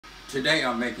Today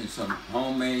I'm making some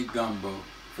homemade gumbo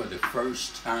for the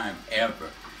first time ever.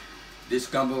 This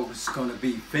gumbo is going to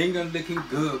be finger licking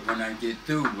good when I get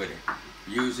through with it.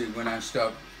 Usually when I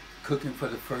start cooking for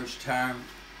the first time,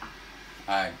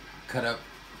 I cut up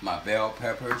my bell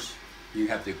peppers. You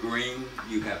have the green,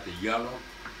 you have the yellow,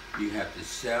 you have the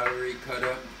celery cut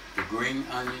up, the green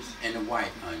onions, and the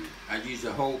white onion. I use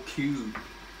a whole cube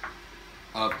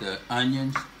of the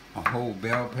onions, a whole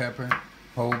bell pepper,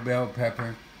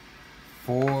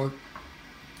 4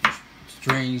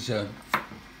 strings of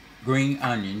green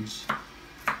onions,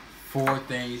 4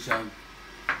 things of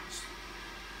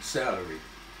celery.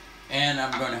 And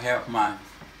I'm going to have my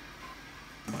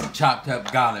chopped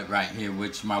up garlic right here,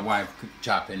 which my wife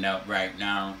chopping up right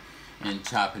now and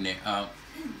chopping it up.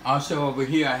 Also over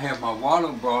here I have my water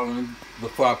boiling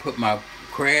before I put my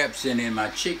crabs in my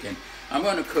chicken. I'm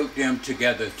going to cook them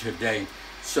together today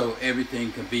so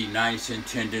everything can be nice and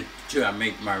tender till I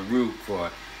make my roux for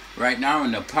it. Right now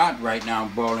in the pot right now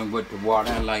I'm boiling with the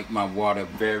water. I like my water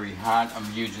very hot.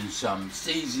 I'm using some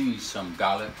seasoning, some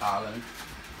garlic powder,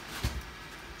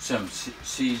 some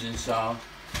seasoned salt,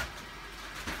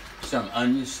 some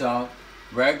onion salt,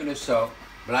 regular salt,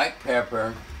 black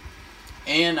pepper,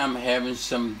 and I'm having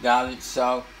some garlic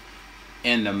salt.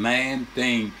 And the main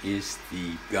thing is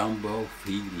the gumbo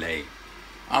filet.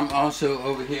 I'm also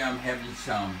over here, I'm having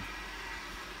some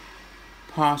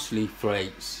parsley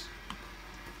flakes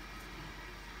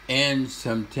and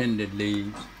some tender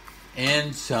leaves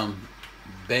and some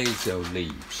basil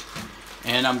leaves.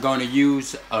 And I'm going to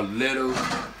use a little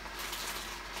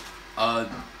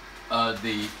of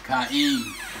the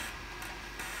cayenne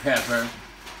pepper.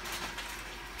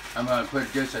 I'm going to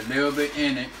put just a little bit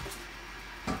in it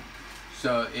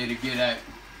so it'll get that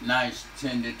nice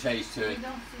tender taste to it. You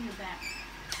don't see your back.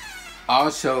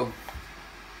 Also,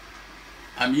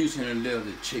 I'm using a little of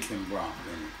the chicken broth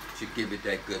in it to give it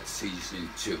that good seasoning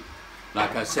too.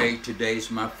 Like I say, today's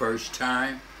my first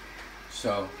time,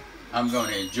 so I'm going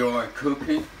to enjoy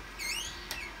cooking,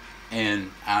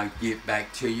 and I'll get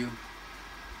back to you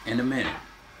in a minute.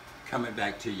 Coming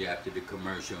back to you after the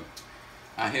commercial.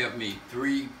 I have me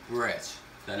 3 breasts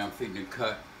that I'm fitting to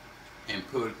cut and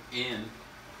put in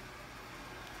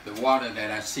the water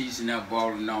that I season up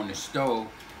boiling on the stove.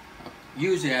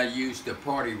 Usually I use the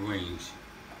party rings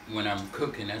when I'm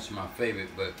cooking, that's my favorite,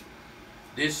 but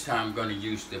this time I'm going to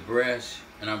use the breast,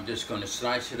 and I'm just going to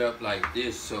slice it up like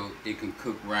this so it can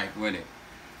cook right with it.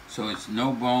 So it's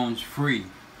no bones free,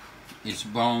 it's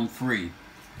bone free.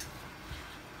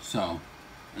 So,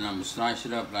 and I'm going to slice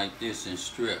it up like this in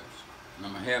strips. And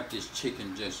I'm going to have this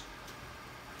chicken just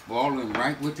boiling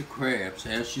right with the crabs.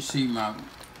 As you see my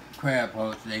crab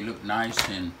posts, they look nice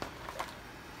and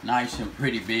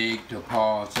pretty big, the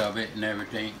paws of it and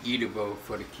everything, eatable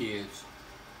for the kids.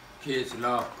 Kids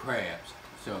love crabs,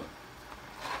 so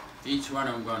each one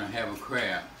of them going to have a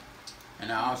crab.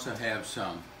 And I also have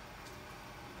some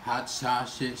hot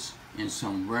sausage and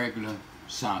some regular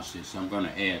sausage I'm going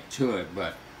to add to it,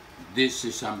 but this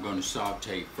is I'm going to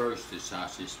saute first the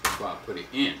sausage before I put it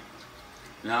in.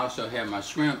 And I also have my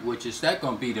shrimp, which is that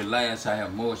going to be the last. I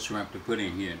have more shrimp to put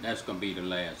in here. That's going to be the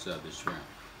last of the shrimp.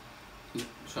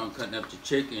 So I'm cutting up the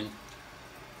chicken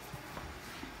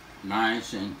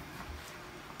nice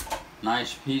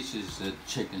pieces of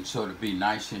chicken so to be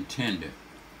nice and tender.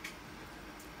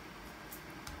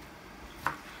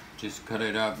 Just cut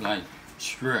it up like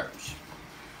strips.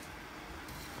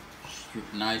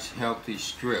 Nice healthy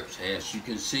strips. As you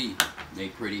can see, they're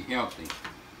pretty healthy.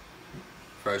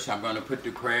 First I'm going to put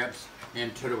the crabs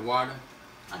into the water.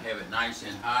 I have it nice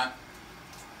and hot.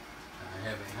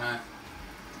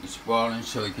 It's boiling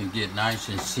so it can get nice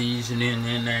and seasoning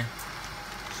in there.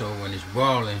 So when it's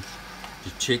boiling, the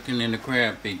chicken and the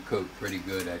crab be cooked pretty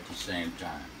good at the same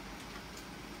time.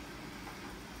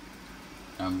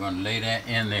 I'm going to lay that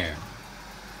in there.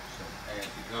 So as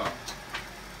you go.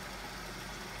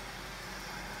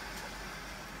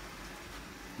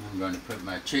 I'm going to put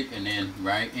my chicken in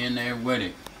right in there with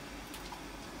it.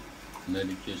 Let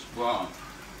it just boil.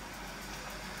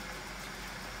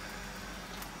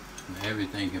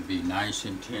 Everything can be nice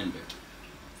and tender.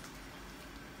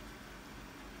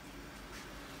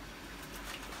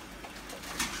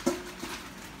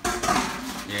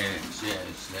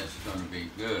 Yes, that's going to be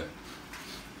good.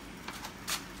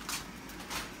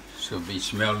 So be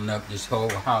smelling up this whole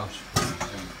house.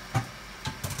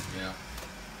 Yeah.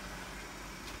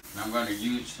 I'm going to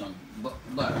use some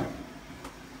butter.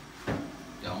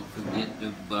 Don't forget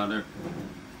the butter.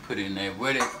 Put in there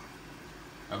with it.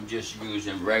 I'm just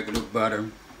using regular butter.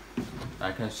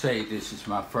 Like I say, this is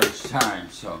my first time,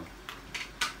 so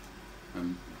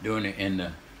I'm doing it in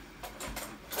the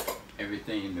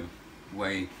everything the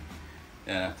way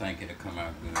that I think it'll come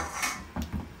out good.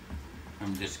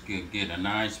 I'm just gonna get a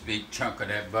nice big chunk of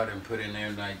that butter and put in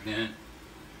there like that.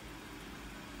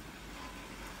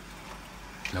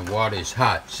 The water is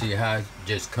hot. See how it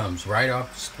just comes right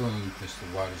off the spoon because the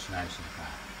water's nice and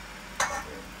hot.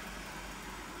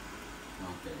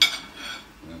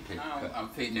 Okay. Now I'm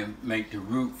fitting to make the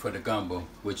root for the gumbo,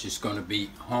 which is going to be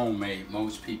homemade.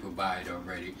 Most people buy it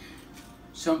already.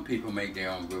 Some people make their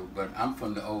own root, but I'm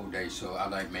from the old days, so I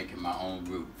like making my own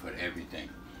root for everything.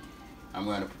 I'm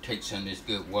going to take some of this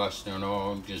good washing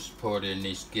oil, just pour it in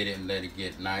this, get it and let it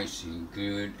get nice and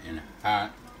good and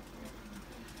hot.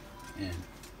 And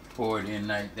pour it in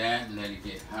like that and let it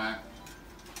get hot.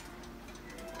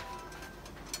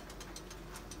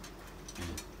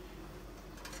 And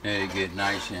let it get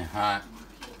nice and hot.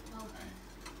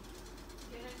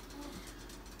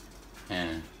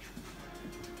 And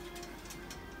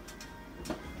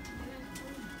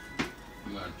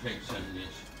I'm going to take some of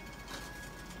this.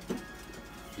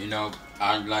 You know,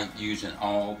 I like using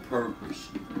all-purpose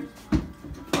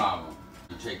flour.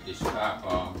 Take this top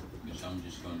off because I'm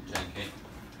just going to take it.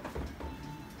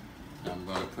 I'm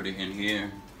going to put it in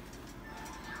here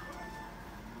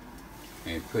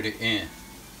and put it in.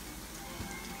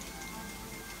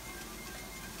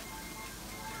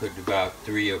 Put about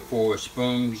 3 or 4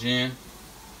 spoons in.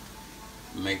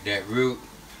 Make that root.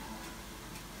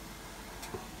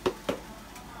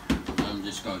 I'm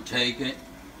just going to take it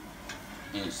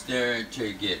and stir it till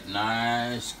it get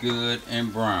nice, good,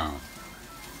 and brown.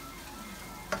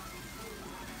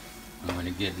 And when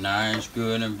it get nice,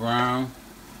 good, and brown,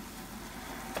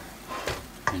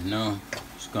 you know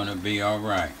it's gonna be all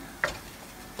right.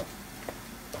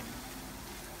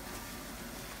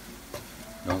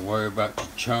 Don't worry about the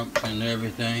chunks and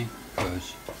everything,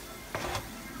 because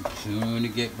soon as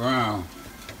it get brown,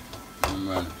 I'm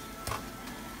gonna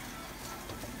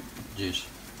just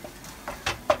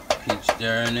keep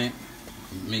stirring it,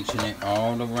 mixing it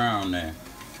all around there.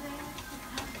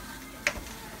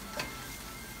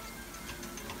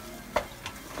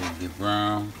 Till it get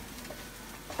brown.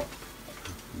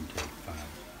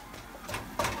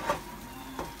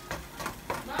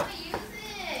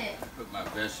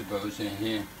 Vegetables in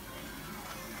here.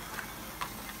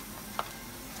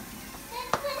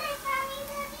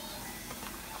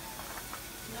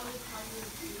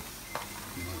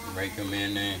 Rake them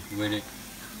in there with it.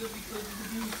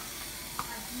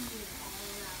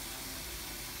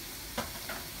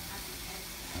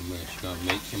 I'm just gonna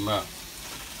mix them up.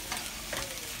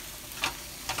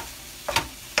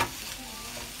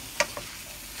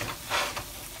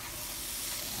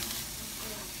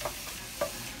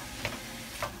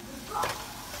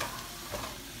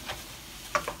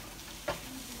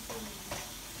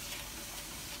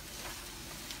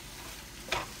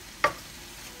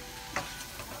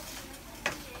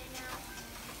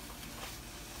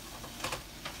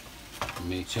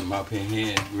 Mix them up in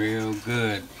here real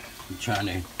good. I'm trying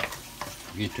to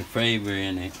get the flavor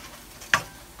in it.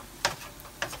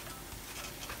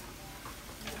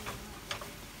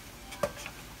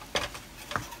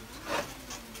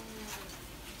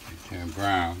 Turn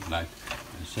brown. Like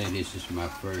I say, this is my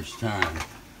first time.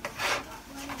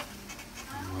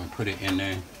 I'm gonna put it in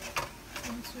there.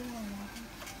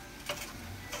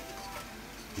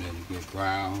 Let it get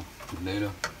brown a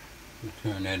little.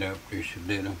 Turn that up just a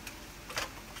little.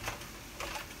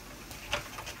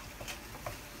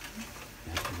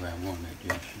 I want it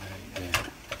just like that.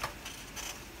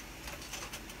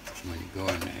 When you go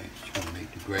in there, it's going to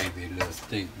make the gravy a little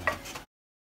thick.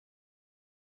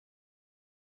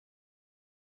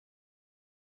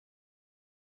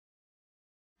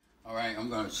 All right, I'm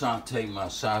going to saute my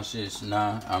sausage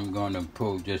now. I'm going to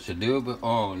pour just a little bit of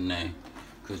oil in there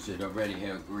because it already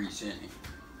has grease in it.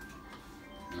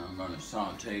 And I'm going to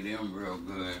saute them real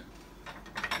good.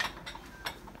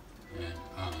 And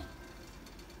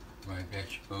wipe that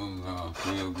spoon off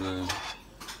real good.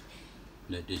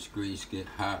 Let this grease get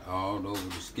hot all over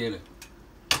the skillet.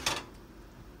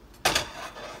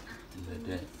 Let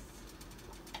that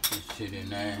just sit in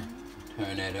there.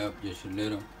 Turn that up just a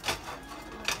little.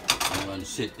 I'm going to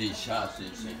sit these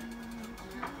sausages in.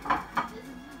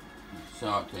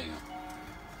 Saute them.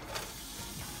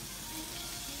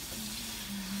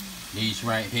 These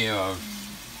right here are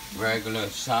regular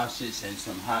sausage and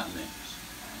some hot mix.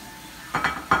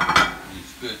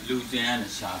 It's good Louisiana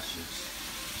sausage.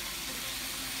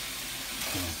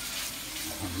 So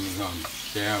I'm going to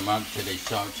stir them up till they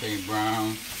saute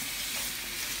brown.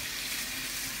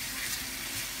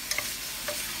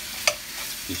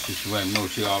 This is where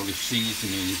most of all the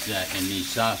seasoning is at in these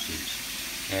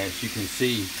sausages. As you can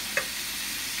see,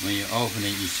 when you open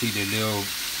it, you see the little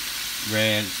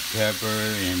red pepper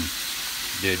and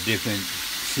the different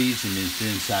seasonings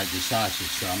inside the sausage.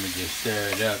 So I'm gonna just stir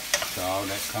it up so all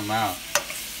that come out.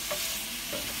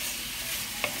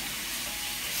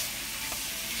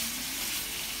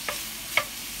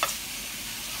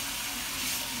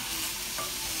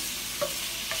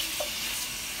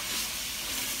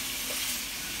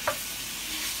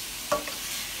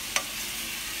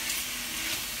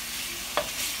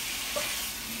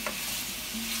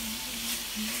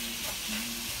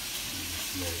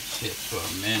 Let it sit for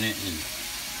a minute and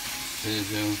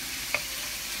sizzle.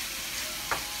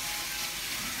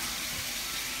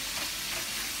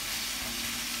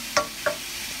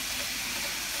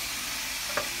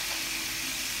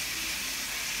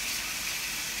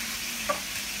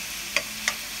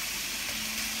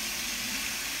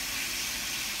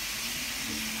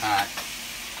 It's hot.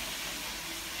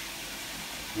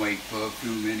 Wait for a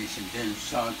few minutes and then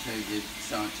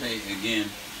saute again.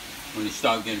 When it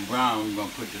starts getting brown, we're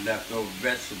gonna put the leftover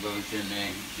vegetables in there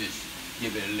and just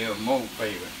give it a little more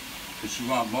flavor. But you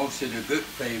want most of the good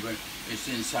flavor is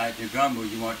inside the gumbo.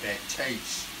 You want that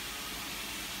taste.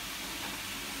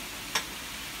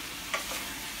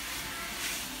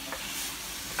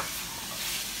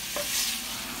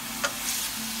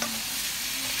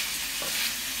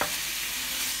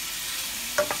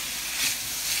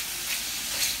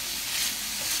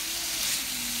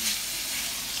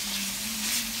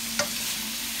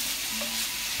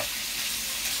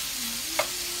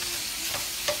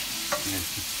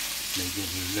 They get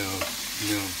a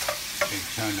they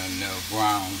turn a little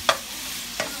brown.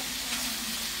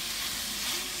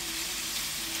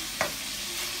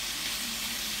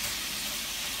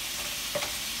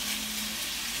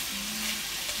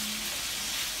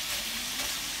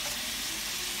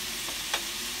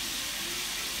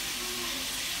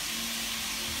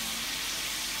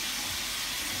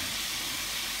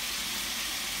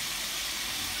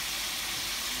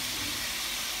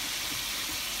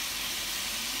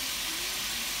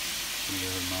 A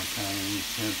little more cayenne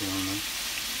pepper on it.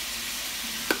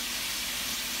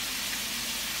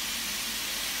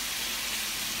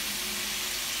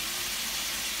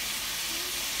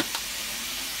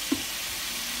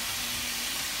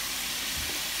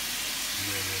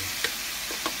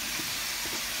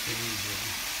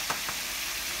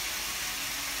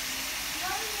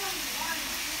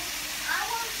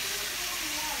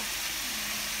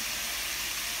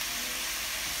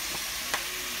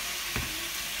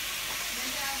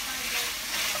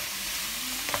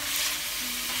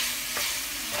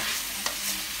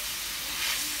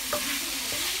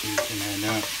 Season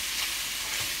that up.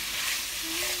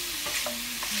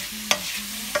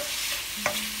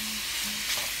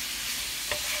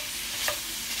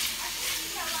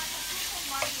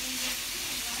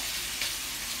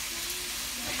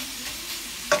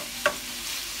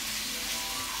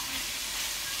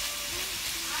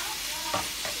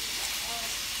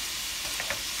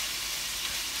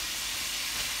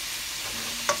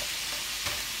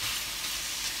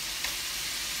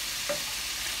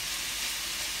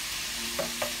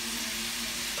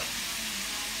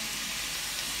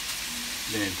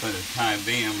 Then for the time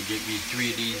being, I'm gonna get me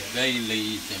 3 of these bay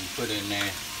leaves and put in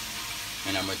there,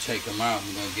 and I'm gonna take them out.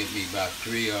 I'm gonna get me about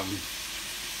 3 of them.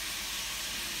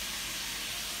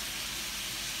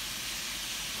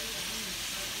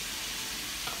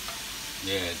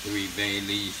 Yeah, 3 bay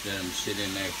leaves. Let them sit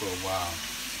in there for a while.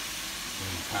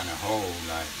 And kind of hold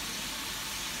like.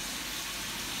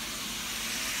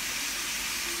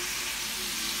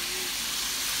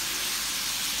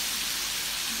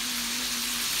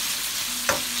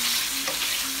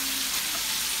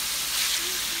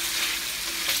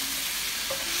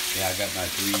 Yeah, I got my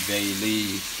 3 bay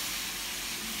leaves.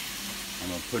 I'm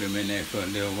gonna put them in there for a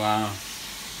little while.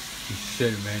 Just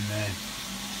sit them in there.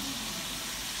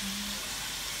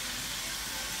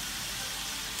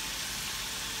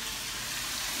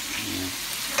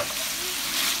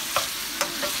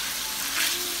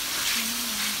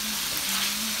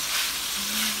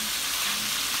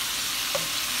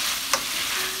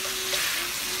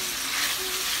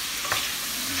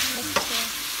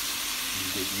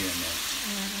 Get you in there.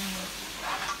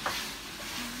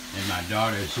 And my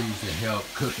daughter, she used to help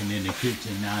cooking in the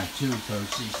kitchen now too, so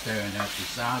she's stirring up the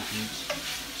sausage.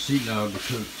 She loved to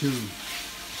cook too.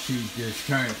 She just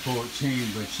turned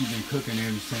 14, but she's been cooking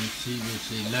ever since she was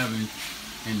 11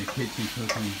 in the kitchen,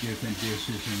 cooking different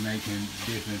dishes and making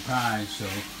different pies, so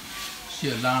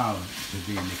she allowed to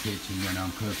be in the kitchen when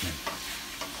I'm cooking.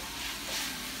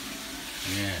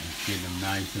 Yeah, get them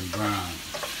nice and brown.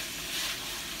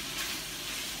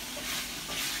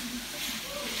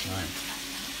 Right.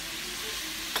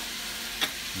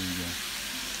 Yeah.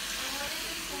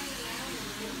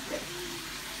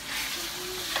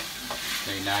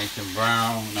 Stay nice and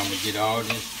brown. And I'm gonna get all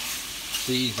this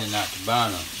seasoning out the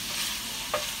bottom. And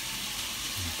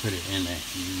put it in there.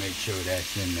 You make sure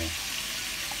that's in there.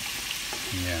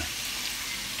 Yeah.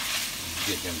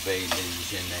 Get them bay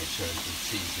leaves in there so it can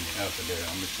season it up a little.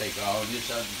 I'm gonna take all this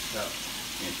other stuff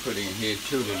and put it in here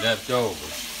too, the leftovers.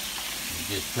 And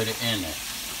just put it in there.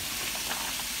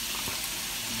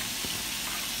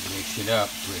 Mix it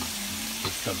up.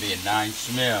 It's gonna be a nice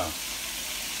smell.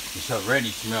 It's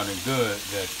already smelling good,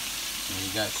 but when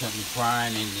you got something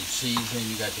frying in the season,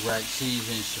 you got the right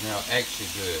season, it smells extra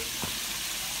good.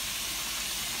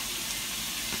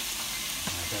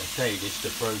 Like I say, this is the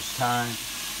first time.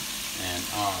 And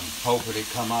hopefully it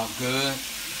come out good.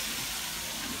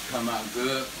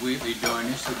 We'll be doing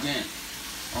this again.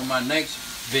 On my next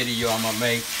video, I'm gonna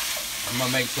make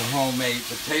some homemade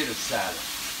potato salad.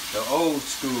 The old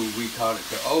school, we call it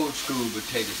the old school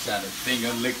potato salad,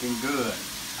 finger licking good.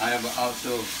 I have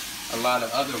also a lot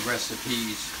of other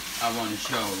recipes I want to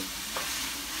show.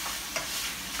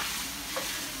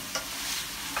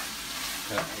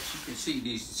 As you can see,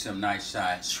 these are some nice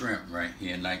sized shrimp right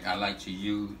here. Like I like to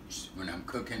use when I'm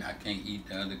cooking. I can't eat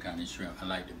the other kind of shrimp. I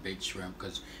like the big shrimp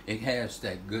because it has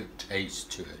that good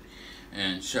taste to it.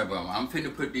 And so I'm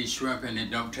finna put these shrimp in. It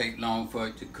don't take long for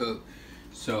it to cook.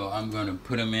 So I'm gonna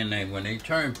put them in there. When they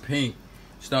turn pink,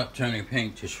 start turning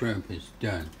pink, the shrimp is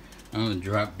done. I'm gonna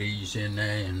drop these in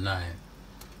there and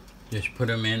just put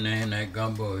them in there, and that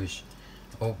gumbo is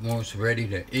almost ready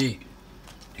to eat.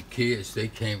 The kids, they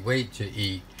can't wait to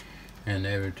eat and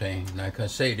everything. Like I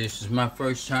say, this is my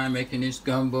first time making this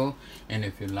gumbo, and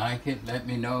if you like it, let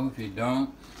me know. If you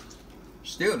don't,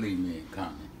 still leave me a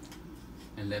comment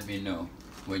and let me know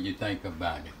what you think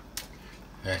about it.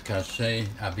 Like I say,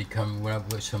 I'll be coming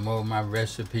up with some more of my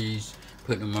recipes,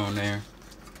 putting them on there,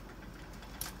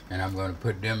 and I'm going to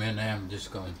put them in there. I'm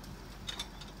just going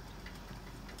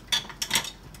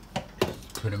to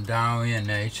put them down in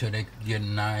there so they can get a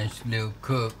nice little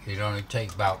cook. It only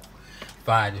takes about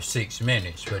 5 to 6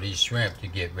 minutes for these shrimp to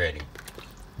get ready.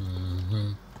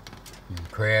 And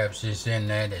crabs is in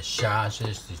there, the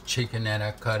sausages, the chicken that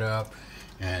I cut up,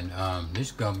 and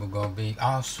this gumbo gonna be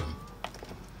awesome.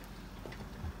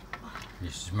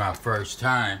 This is my first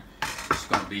time. It's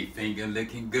gonna be finger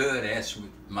licking good. As with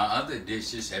my other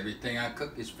dishes, everything I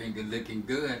cook is finger licking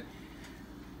good.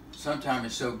 Sometimes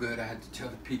it's so good I have to tell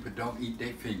the people don't eat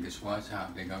their fingers. Watch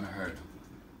out, they're gonna hurt them.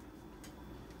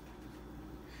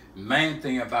 Main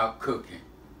thing about cooking,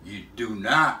 you do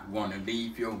not want to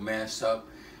leave your mess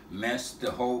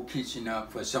the whole kitchen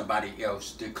up for somebody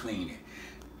else to clean it.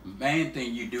 Main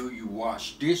thing you do, you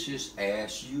wash dishes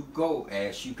as you go.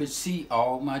 As you can see,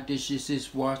 all my dishes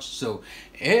is washed, so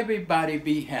everybody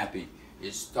be happy.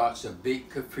 It starts a big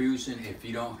confusion if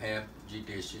you don't have your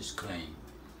dishes clean.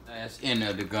 That's end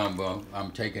of the gumbo.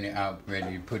 I'm taking it out,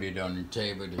 ready to put it on the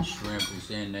table. The shrimp is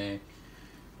in there,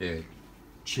 the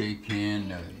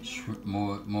chicken,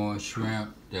 more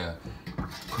shrimp, the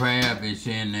crab is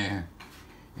in there,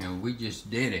 and we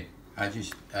just did it.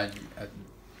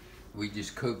 We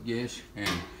just cooked this, and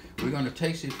we're gonna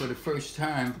taste it for the first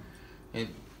time. It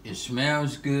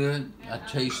smells good. I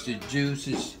taste the juice.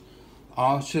 It's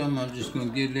awesome. I'm just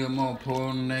gonna get a little more pour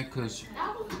on that, because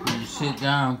when you sit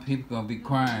down, people gonna be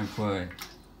crying for it.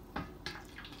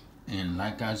 And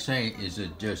like I say, it's a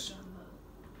just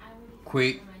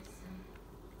quick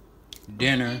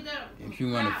dinner. If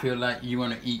you want to feel like you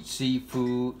want to eat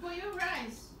seafood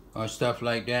or stuff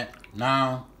like that,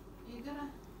 now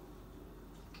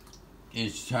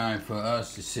it's time for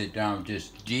us to sit down,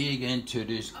 just dig into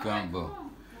this gumbo.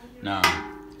 Now,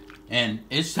 and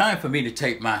it's time for me to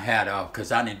take my hat off, because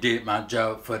I done did my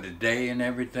job for the day and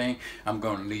everything. I'm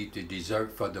going to leave the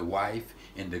dessert for the wife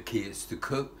and the kids to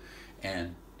cook,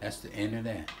 and that's the end of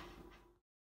that.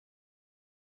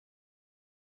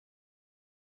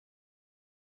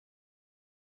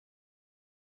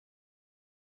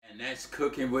 And that's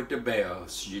cooking with the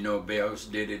Bells. You know, Bells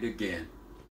did it again.